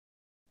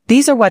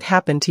These are what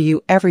happen to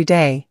you every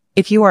day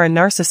if you are a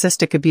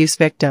narcissistic abuse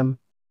victim.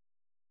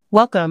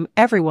 Welcome,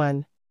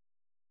 everyone.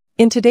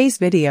 In today's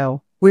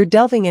video, we're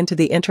delving into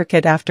the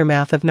intricate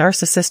aftermath of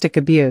narcissistic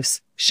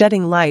abuse,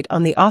 shedding light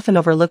on the often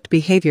overlooked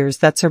behaviors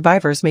that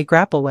survivors may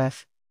grapple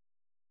with.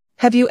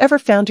 Have you ever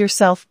found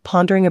yourself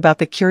pondering about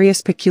the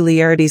curious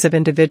peculiarities of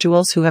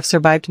individuals who have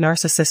survived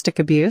narcissistic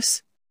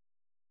abuse?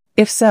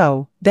 If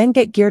so, then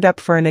get geared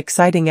up for an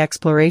exciting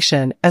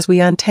exploration as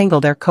we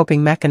untangle their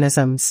coping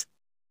mechanisms.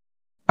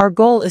 Our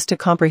goal is to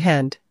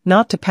comprehend,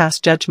 not to pass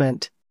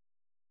judgment.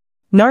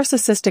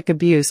 Narcissistic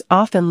abuse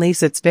often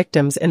leaves its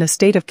victims in a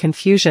state of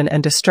confusion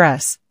and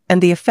distress,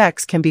 and the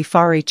effects can be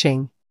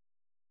far-reaching.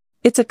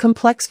 It's a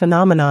complex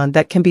phenomenon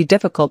that can be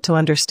difficult to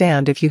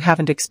understand if you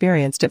haven't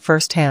experienced it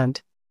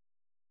firsthand.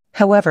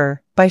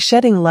 However, by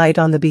shedding light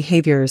on the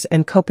behaviors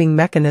and coping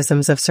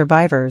mechanisms of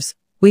survivors,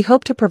 we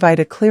hope to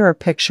provide a clearer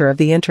picture of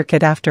the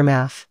intricate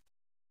aftermath.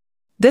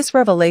 This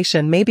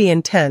revelation may be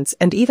intense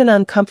and even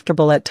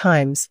uncomfortable at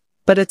times,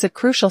 but it's a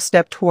crucial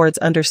step towards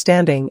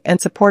understanding and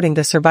supporting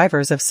the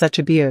survivors of such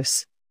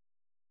abuse.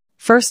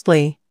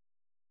 Firstly,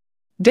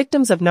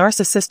 victims of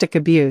narcissistic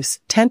abuse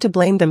tend to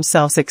blame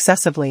themselves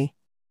excessively.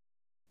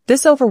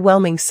 This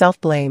overwhelming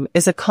self-blame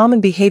is a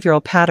common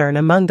behavioral pattern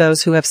among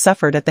those who have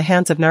suffered at the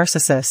hands of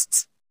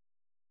narcissists.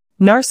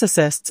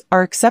 Narcissists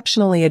are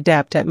exceptionally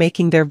adept at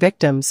making their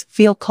victims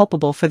feel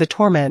culpable for the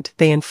torment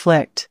they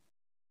inflict.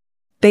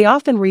 They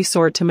often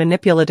resort to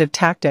manipulative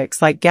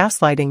tactics like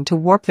gaslighting to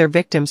warp their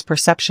victims'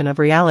 perception of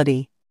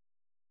reality.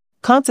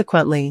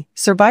 Consequently,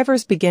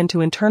 survivors begin to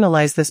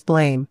internalize this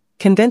blame,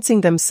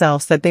 convincing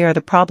themselves that they are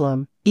the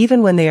problem,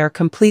 even when they are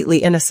completely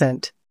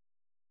innocent.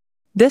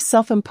 This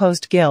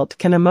self-imposed guilt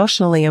can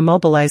emotionally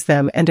immobilize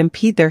them and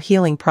impede their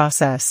healing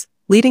process,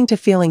 leading to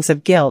feelings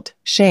of guilt,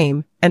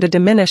 shame, and a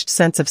diminished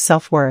sense of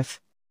self-worth.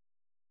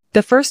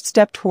 The first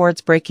step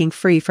towards breaking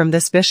free from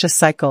this vicious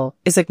cycle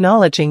is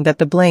acknowledging that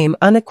the blame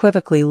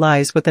unequivocally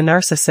lies with the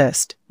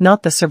narcissist,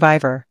 not the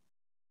survivor.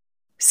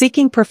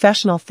 Seeking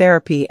professional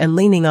therapy and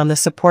leaning on the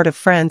support of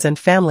friends and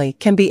family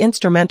can be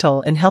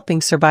instrumental in helping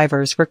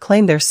survivors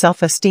reclaim their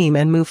self-esteem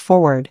and move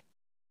forward.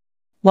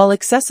 While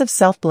excessive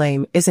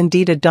self-blame is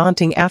indeed a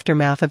daunting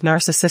aftermath of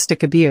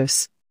narcissistic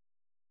abuse,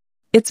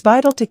 it's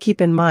vital to keep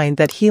in mind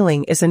that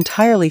healing is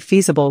entirely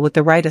feasible with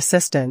the right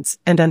assistance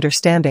and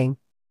understanding.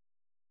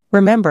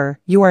 Remember,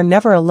 you are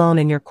never alone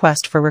in your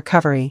quest for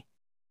recovery.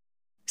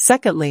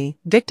 Secondly,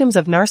 victims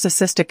of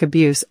narcissistic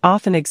abuse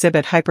often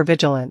exhibit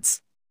hypervigilance.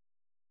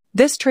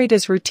 This trait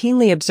is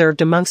routinely observed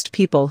amongst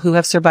people who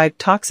have survived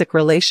toxic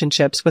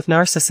relationships with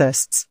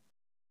narcissists.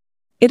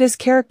 It is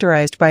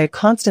characterized by a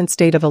constant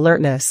state of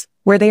alertness,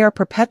 where they are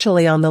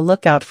perpetually on the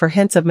lookout for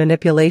hints of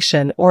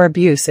manipulation or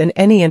abuse in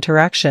any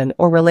interaction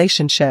or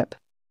relationship.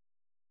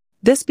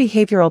 This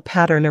behavioral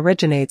pattern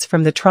originates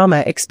from the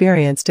trauma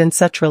experienced in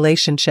such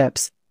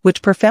relationships,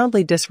 which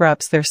profoundly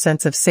disrupts their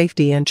sense of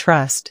safety and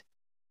trust.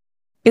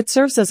 It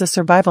serves as a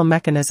survival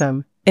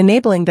mechanism,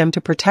 enabling them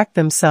to protect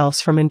themselves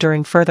from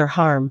enduring further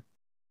harm.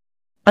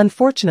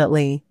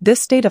 Unfortunately,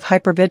 this state of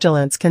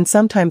hypervigilance can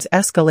sometimes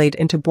escalate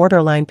into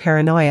borderline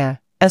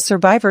paranoia, as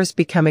survivors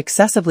become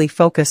excessively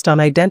focused on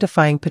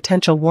identifying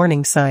potential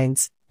warning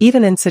signs,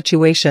 even in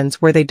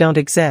situations where they don't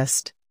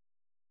exist.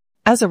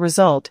 As a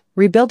result,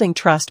 rebuilding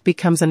trust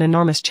becomes an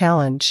enormous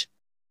challenge.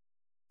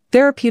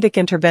 Therapeutic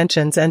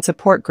interventions and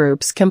support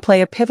groups can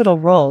play a pivotal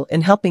role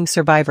in helping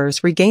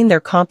survivors regain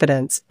their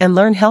confidence and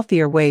learn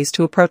healthier ways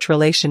to approach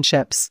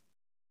relationships.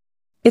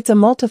 It's a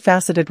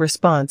multifaceted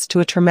response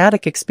to a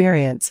traumatic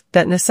experience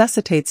that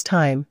necessitates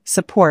time,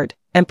 support,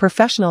 and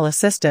professional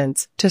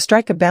assistance to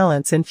strike a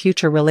balance in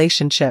future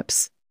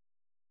relationships.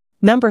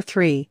 Number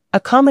 3, a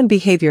common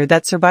behavior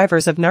that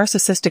survivors of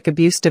narcissistic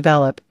abuse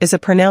develop is a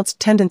pronounced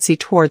tendency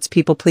towards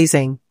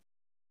people-pleasing.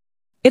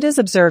 It is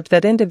observed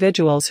that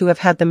individuals who have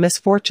had the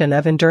misfortune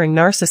of enduring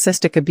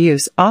narcissistic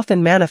abuse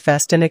often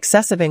manifest an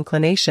excessive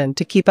inclination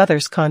to keep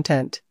others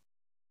content.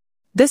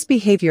 This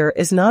behavior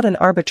is not an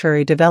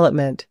arbitrary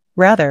development,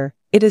 rather,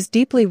 it is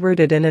deeply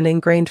rooted in an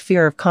ingrained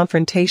fear of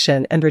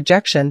confrontation and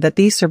rejection that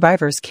these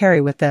survivors carry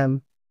with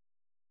them.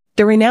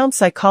 The renowned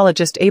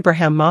psychologist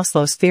Abraham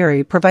Maslow's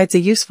theory provides a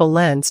useful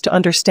lens to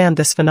understand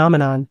this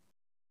phenomenon.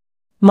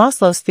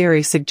 Maslow's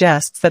theory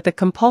suggests that the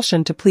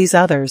compulsion to please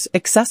others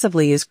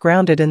excessively is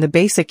grounded in the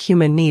basic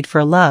human need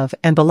for love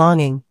and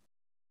belonging.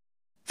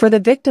 For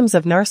the victims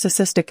of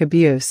narcissistic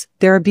abuse,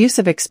 their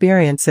abusive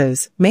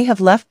experiences may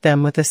have left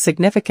them with a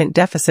significant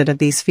deficit of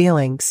these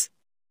feelings.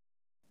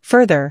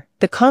 Further,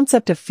 the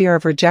concept of fear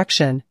of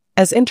rejection,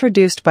 as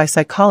introduced by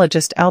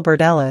psychologist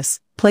Albert Ellis,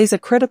 plays a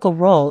critical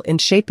role in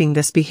shaping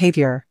this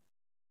behavior.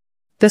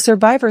 The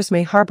survivors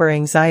may harbor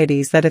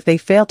anxieties that if they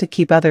fail to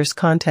keep others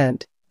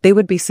content, they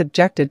would be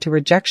subjected to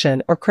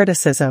rejection or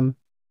criticism.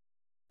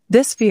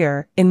 This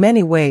fear, in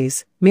many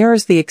ways,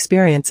 mirrors the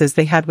experiences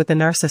they had with the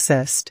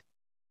narcissist.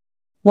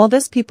 While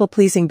this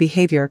people-pleasing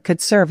behavior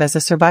could serve as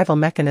a survival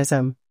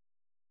mechanism,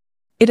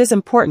 it is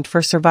important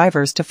for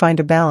survivors to find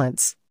a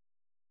balance.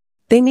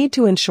 They need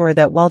to ensure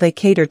that while they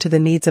cater to the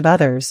needs of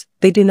others,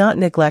 they do not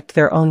neglect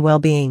their own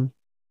well-being.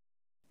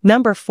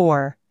 Number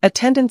 4. A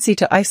tendency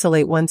to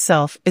isolate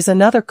oneself is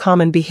another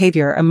common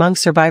behavior among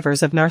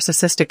survivors of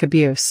narcissistic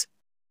abuse.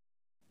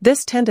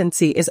 This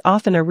tendency is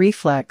often a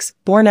reflex,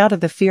 born out of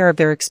the fear of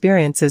their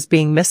experiences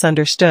being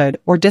misunderstood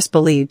or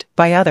disbelieved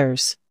by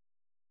others.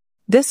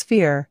 This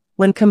fear,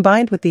 when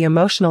combined with the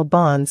emotional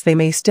bonds they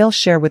may still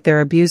share with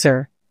their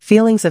abuser,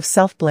 feelings of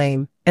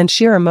self-blame, and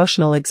sheer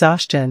emotional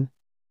exhaustion,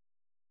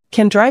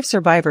 can drive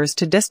survivors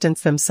to distance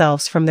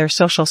themselves from their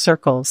social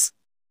circles.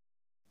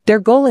 Their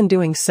goal in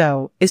doing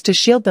so is to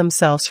shield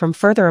themselves from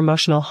further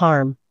emotional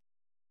harm.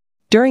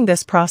 During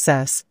this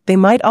process, they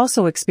might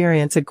also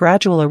experience a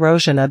gradual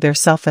erosion of their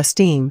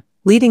self-esteem,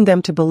 leading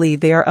them to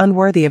believe they are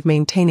unworthy of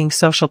maintaining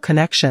social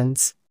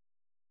connections.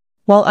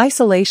 While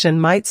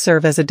isolation might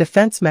serve as a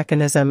defense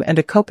mechanism and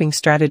a coping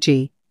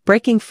strategy,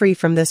 breaking free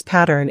from this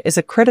pattern is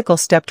a critical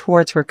step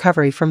towards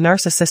recovery from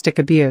narcissistic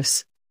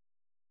abuse.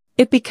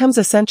 It becomes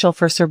essential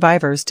for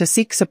survivors to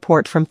seek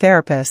support from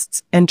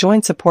therapists and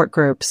join support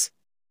groups.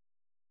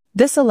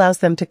 This allows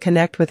them to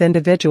connect with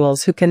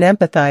individuals who can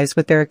empathize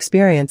with their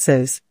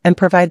experiences and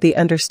provide the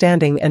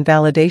understanding and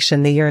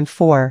validation they yearn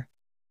for.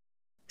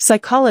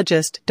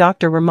 Psychologist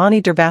Dr.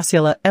 Ramani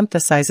Durvasula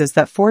emphasizes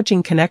that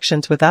forging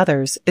connections with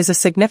others is a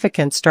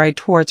significant stride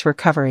towards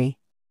recovery.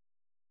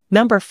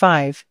 Number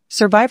 5.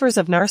 Survivors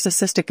of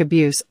narcissistic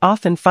abuse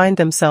often find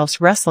themselves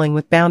wrestling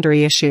with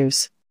boundary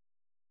issues.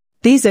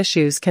 These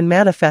issues can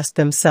manifest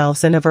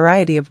themselves in a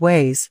variety of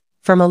ways,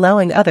 from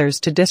allowing others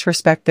to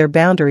disrespect their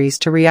boundaries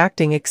to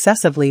reacting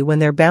excessively when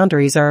their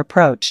boundaries are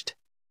approached.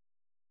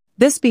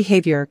 This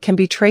behavior can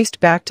be traced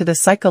back to the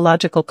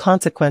psychological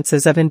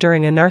consequences of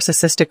enduring a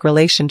narcissistic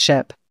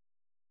relationship.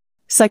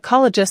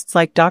 Psychologists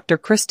like Dr.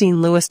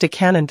 Christine Lewis de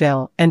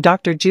Canonville and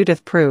Dr.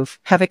 Judith Proof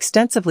have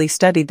extensively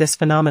studied this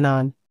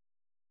phenomenon.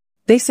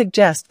 They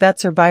suggest that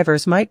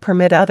survivors might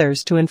permit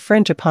others to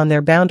infringe upon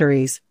their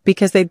boundaries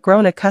because they've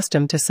grown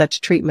accustomed to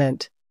such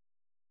treatment.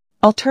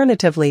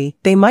 Alternatively,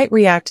 they might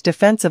react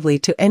defensively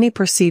to any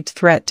perceived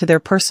threat to their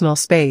personal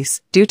space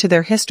due to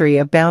their history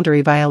of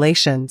boundary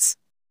violations.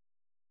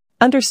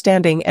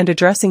 Understanding and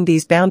addressing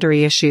these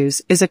boundary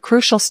issues is a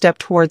crucial step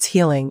towards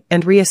healing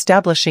and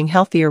re-establishing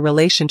healthier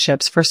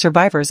relationships for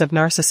survivors of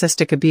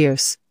narcissistic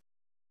abuse.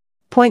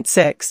 Point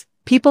 6.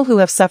 People who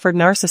have suffered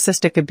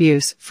narcissistic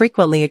abuse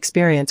frequently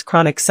experience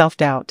chronic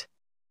self-doubt.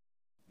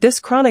 This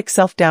chronic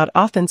self-doubt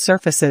often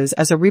surfaces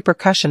as a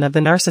repercussion of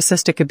the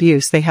narcissistic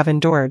abuse they have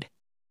endured.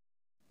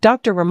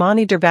 Dr.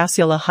 Ramani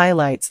Durvasula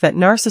highlights that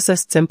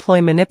narcissists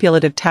employ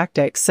manipulative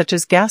tactics such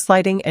as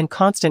gaslighting and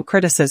constant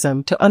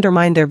criticism to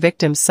undermine their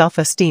victims'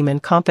 self-esteem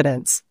and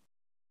confidence.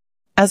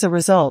 As a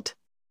result,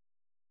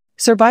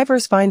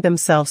 survivors find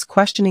themselves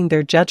questioning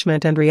their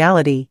judgment and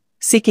reality,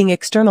 seeking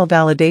external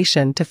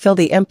validation to fill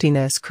the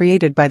emptiness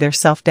created by their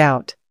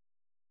self-doubt.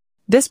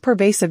 This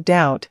pervasive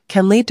doubt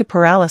can lead to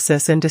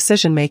paralysis in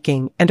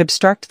decision-making and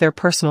obstruct their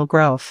personal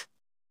growth.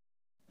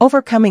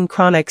 Overcoming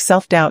chronic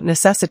self-doubt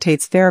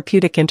necessitates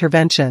therapeutic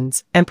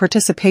interventions and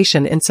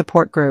participation in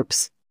support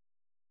groups.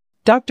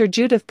 Dr.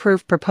 Judith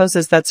Proof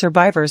proposes that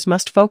survivors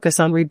must focus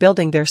on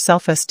rebuilding their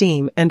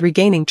self-esteem and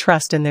regaining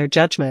trust in their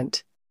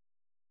judgment.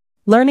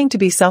 Learning to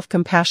be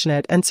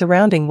self-compassionate and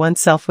surrounding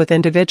oneself with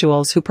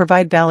individuals who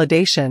provide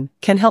validation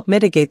can help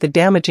mitigate the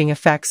damaging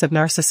effects of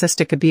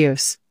narcissistic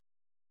abuse.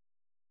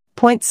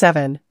 Point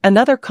 7.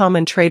 Another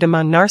common trait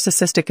among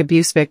narcissistic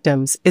abuse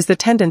victims is the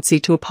tendency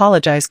to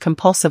apologize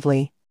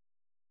compulsively.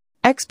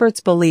 Experts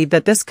believe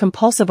that this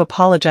compulsive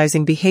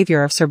apologizing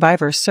behavior of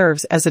survivors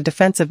serves as a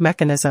defensive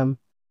mechanism.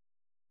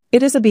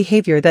 It is a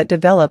behavior that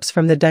develops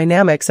from the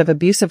dynamics of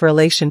abusive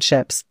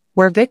relationships,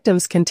 where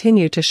victims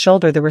continue to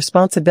shoulder the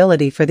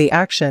responsibility for the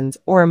actions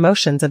or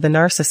emotions of the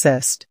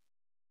narcissist.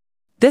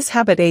 This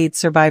habit aids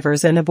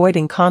survivors in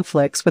avoiding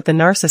conflicts with the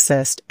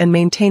narcissist and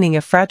maintaining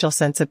a fragile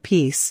sense of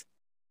peace.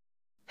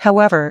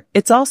 However,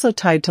 it's also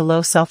tied to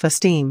low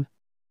self-esteem,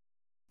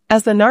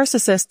 as the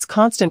narcissist's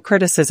constant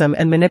criticism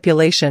and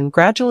manipulation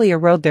gradually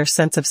erode their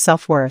sense of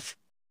self-worth.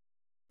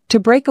 To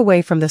break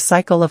away from the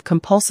cycle of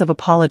compulsive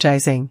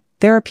apologizing,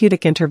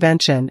 therapeutic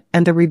intervention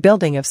and the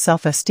rebuilding of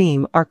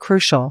self-esteem are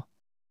crucial.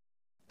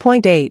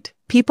 Point 8.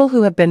 People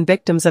who have been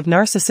victims of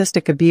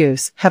narcissistic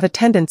abuse have a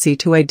tendency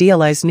to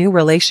idealize new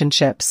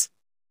relationships.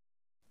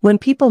 When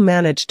people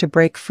manage to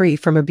break free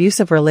from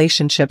abusive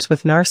relationships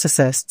with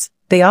narcissists,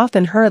 they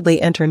often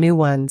hurriedly enter new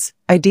ones,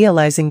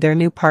 idealizing their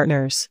new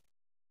partners.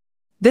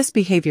 This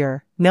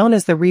behavior, known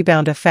as the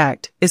rebound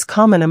effect, is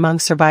common among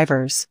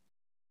survivors.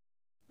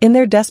 In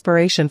their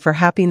desperation for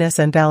happiness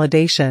and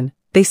validation,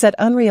 they set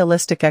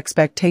unrealistic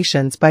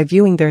expectations by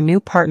viewing their new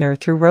partner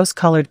through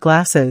rose-colored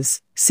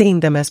glasses, seeing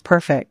them as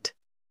perfect.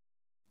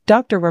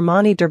 Dr.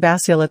 Ramani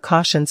Durvasula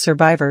cautions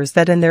survivors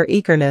that in their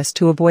eagerness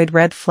to avoid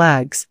red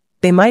flags,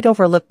 they might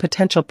overlook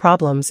potential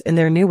problems in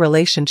their new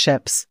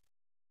relationships.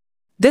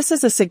 This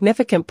is a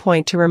significant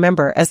point to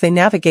remember as they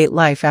navigate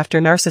life after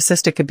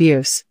narcissistic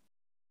abuse.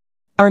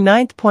 Our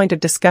 9th point of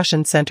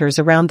discussion centers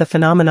around the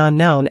phenomenon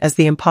known as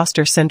the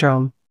imposter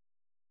syndrome.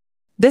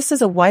 This is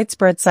a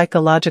widespread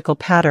psychological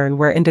pattern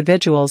where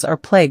individuals are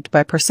plagued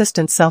by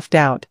persistent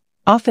self-doubt,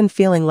 often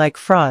feeling like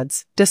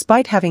frauds,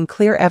 despite having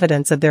clear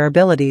evidence of their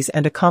abilities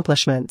and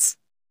accomplishments.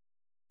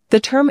 The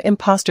term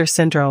imposter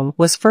syndrome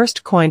was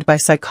first coined by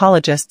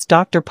psychologists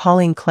Dr.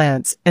 Pauline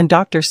Clance and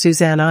Dr.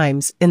 Suzanne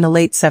Imes in the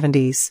late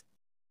 70s.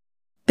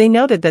 They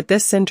noted that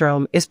this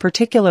syndrome is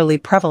particularly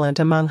prevalent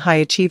among high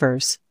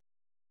achievers.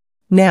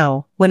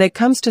 Now, when it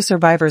comes to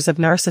survivors of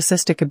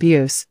narcissistic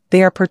abuse,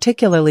 they are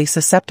particularly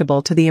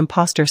susceptible to the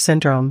imposter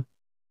syndrome.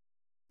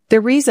 The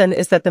reason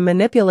is that the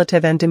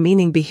manipulative and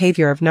demeaning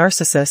behavior of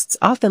narcissists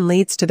often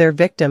leads to their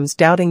victims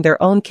doubting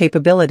their own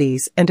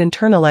capabilities and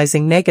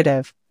internalizing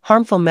negative,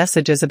 harmful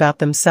messages about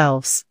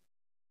themselves.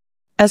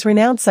 As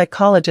renowned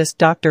psychologist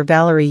Dr.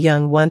 Valerie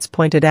Young once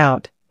pointed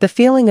out, the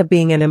feeling of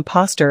being an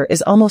imposter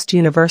is almost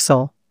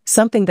universal,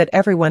 something that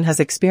everyone has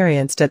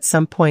experienced at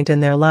some point in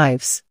their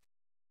lives.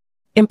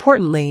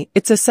 Importantly,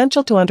 it's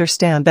essential to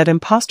understand that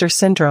imposter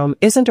syndrome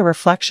isn't a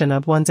reflection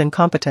of one's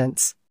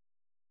incompetence.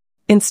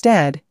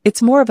 Instead,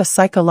 it's more of a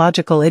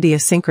psychological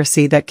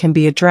idiosyncrasy that can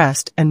be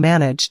addressed and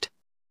managed.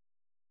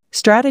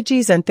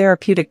 Strategies and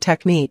therapeutic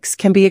techniques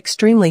can be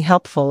extremely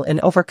helpful in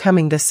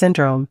overcoming this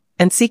syndrome,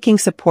 and seeking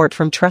support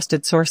from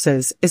trusted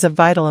sources is of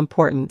vital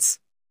importance.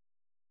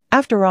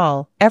 After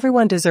all,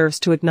 everyone deserves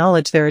to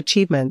acknowledge their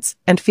achievements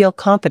and feel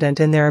confident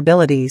in their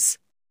abilities.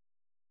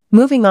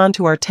 Moving on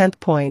to our 10th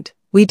point,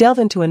 we delve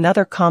into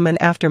another common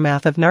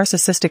aftermath of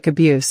narcissistic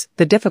abuse,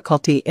 the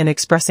difficulty in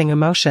expressing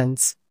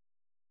emotions.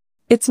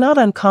 It's not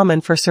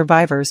uncommon for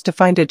survivors to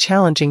find it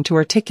challenging to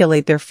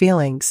articulate their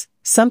feelings,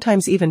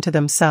 sometimes even to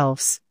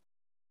themselves.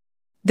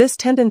 This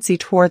tendency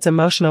towards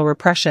emotional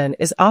repression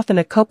is often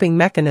a coping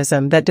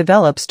mechanism that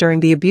develops during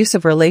the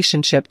abusive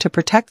relationship to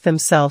protect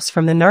themselves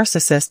from the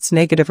narcissist's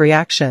negative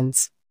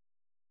reactions.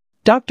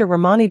 Dr.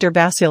 Ramani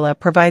Durvasula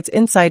provides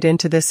insight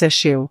into this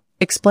issue,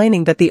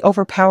 explaining that the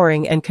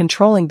overpowering and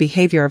controlling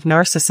behavior of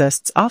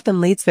narcissists often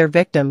leads their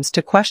victims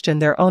to question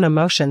their own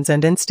emotions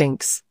and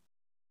instincts.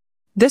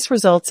 This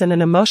results in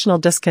an emotional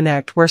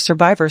disconnect where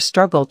survivors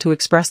struggle to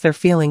express their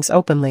feelings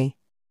openly.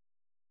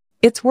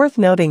 It's worth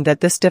noting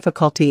that this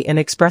difficulty in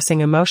expressing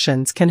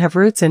emotions can have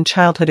roots in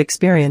childhood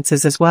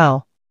experiences as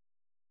well.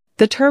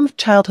 The term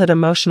childhood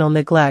emotional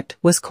neglect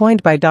was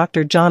coined by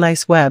Dr. John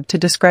Ice Webb to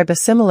describe a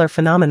similar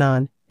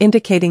phenomenon,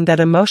 indicating that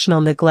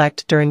emotional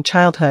neglect during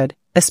childhood,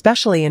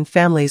 especially in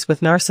families with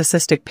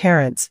narcissistic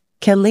parents,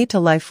 can lead to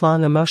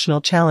lifelong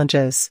emotional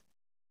challenges.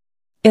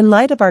 In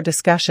light of our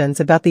discussions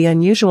about the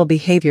unusual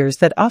behaviors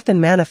that often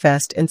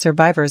manifest in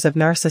survivors of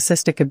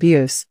narcissistic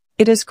abuse,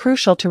 it is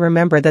crucial to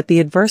remember that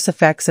the adverse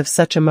effects of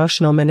such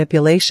emotional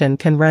manipulation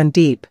can run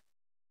deep,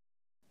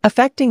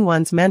 affecting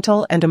one's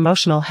mental and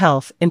emotional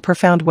health in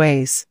profound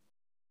ways.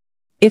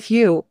 If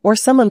you, or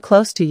someone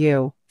close to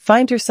you,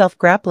 find yourself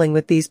grappling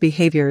with these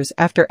behaviors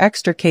after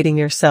extricating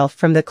yourself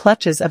from the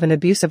clutches of an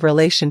abusive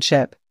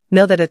relationship,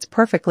 know that it's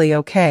perfectly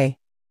okay.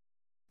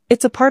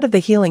 It's a part of the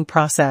healing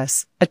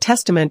process, a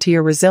testament to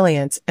your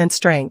resilience and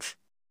strength.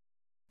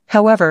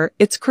 However,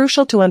 it's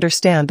crucial to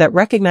understand that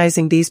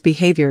recognizing these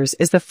behaviors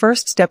is the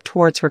first step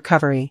towards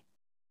recovery.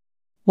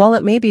 While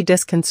it may be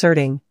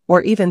disconcerting,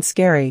 or even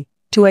scary,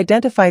 to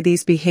identify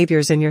these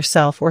behaviors in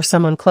yourself or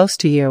someone close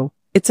to you,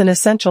 it's an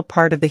essential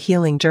part of the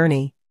healing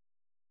journey.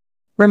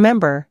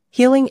 Remember,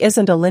 healing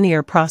isn't a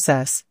linear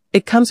process,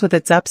 it comes with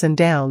its ups and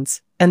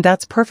downs, and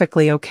that's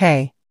perfectly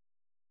okay.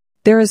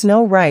 There is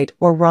no right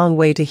or wrong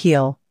way to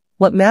heal.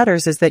 What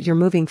matters is that you're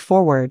moving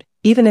forward,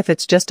 even if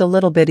it's just a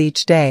little bit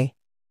each day.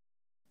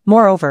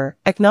 Moreover,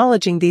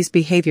 acknowledging these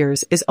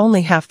behaviors is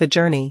only half the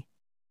journey.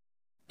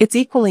 It's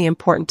equally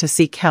important to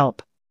seek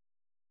help.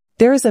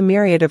 There is a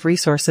myriad of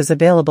resources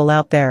available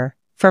out there,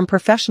 from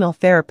professional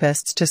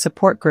therapists to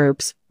support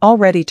groups, all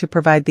ready to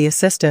provide the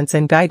assistance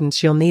and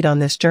guidance you'll need on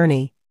this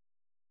journey.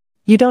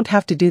 You don't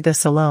have to do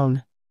this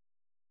alone.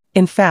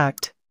 In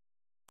fact,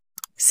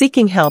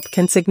 seeking help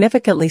can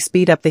significantly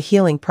speed up the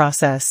healing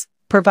process,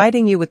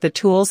 providing you with the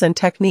tools and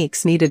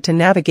techniques needed to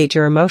navigate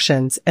your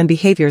emotions and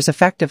behaviors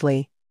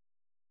effectively.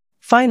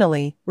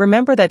 Finally,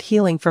 remember that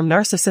healing from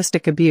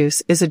narcissistic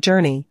abuse is a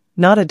journey,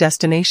 not a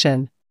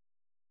destination.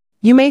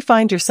 You may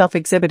find yourself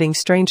exhibiting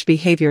strange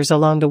behaviors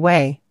along the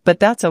way, but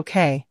that's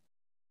okay.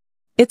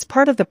 It's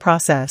part of the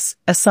process,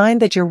 a sign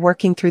that you're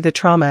working through the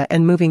trauma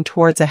and moving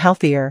towards a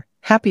healthier,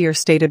 happier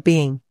state of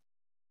being.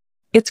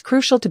 It's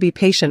crucial to be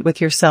patient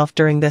with yourself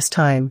during this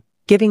time,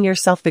 giving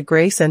yourself the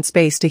grace and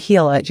space to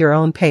heal at your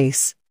own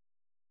pace.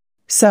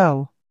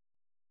 So,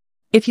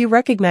 if you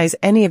recognize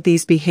any of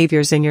these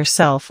behaviors in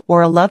yourself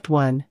or a loved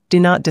one, do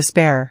not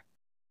despair.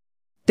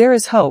 There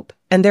is hope,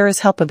 and there is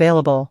help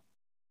available.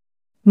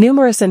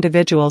 Numerous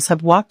individuals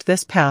have walked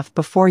this path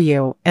before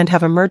you and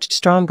have emerged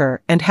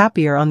stronger and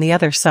happier on the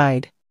other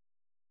side.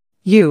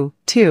 You,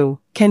 too,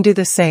 can do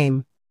the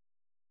same.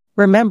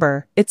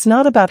 Remember, it's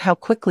not about how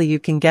quickly you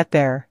can get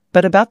there,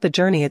 but about the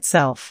journey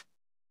itself.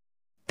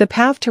 The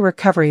path to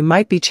recovery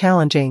might be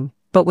challenging,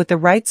 but with the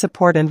right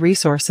support and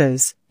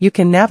resources, you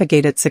can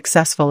navigate it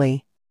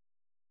successfully.